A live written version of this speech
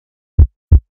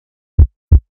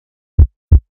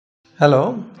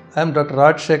Hello, I am Dr.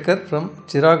 Rajasekhar from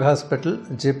Chirag Hospital,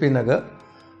 JP Nagar.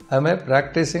 I am a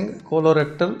practicing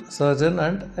colorectal surgeon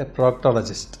and a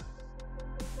proctologist.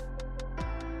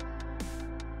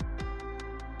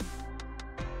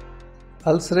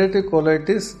 Ulcerative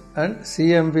colitis and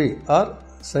CMV or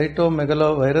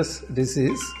cytomegalovirus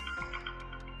disease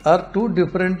are two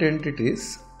different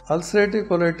entities. Ulcerative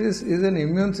colitis is an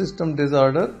immune system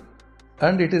disorder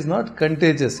and it is not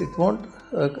contagious. It won't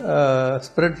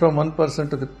spread from one person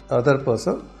to the other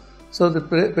person. So the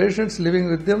patients living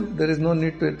with them, there is no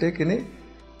need to take any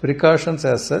precautions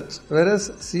as such. Whereas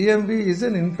CMV is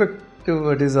an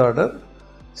infective disorder,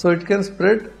 so it can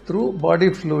spread through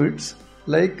body fluids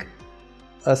like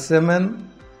semen,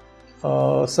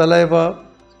 saliva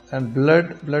and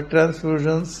blood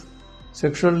transfusions,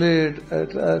 sexually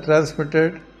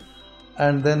transmitted,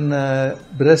 and then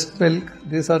breast milk.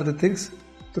 These are the things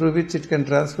through which it can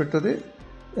transmit to the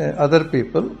other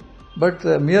people. But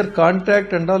mere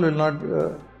contact and all will not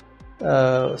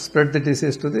spread the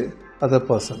disease to the other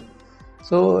person.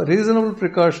 So reasonable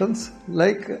precautions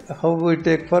like how we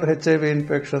take for HIV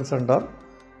infections and all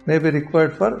may be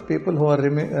required for people who are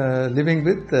living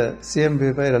with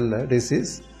CMV viral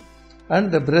disease.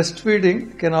 And the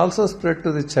breastfeeding can also spread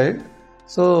to the child.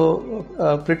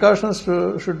 So precautions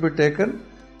should be taken.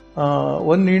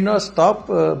 One need not stop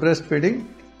breastfeeding,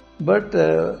 but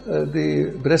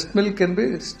the breast milk can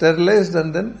be sterilized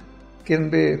and then can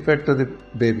be fed to the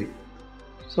baby.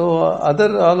 So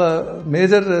other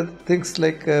major things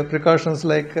like precautions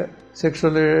like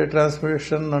sexual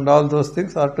transmission and all those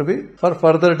things are to be for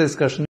further discussion.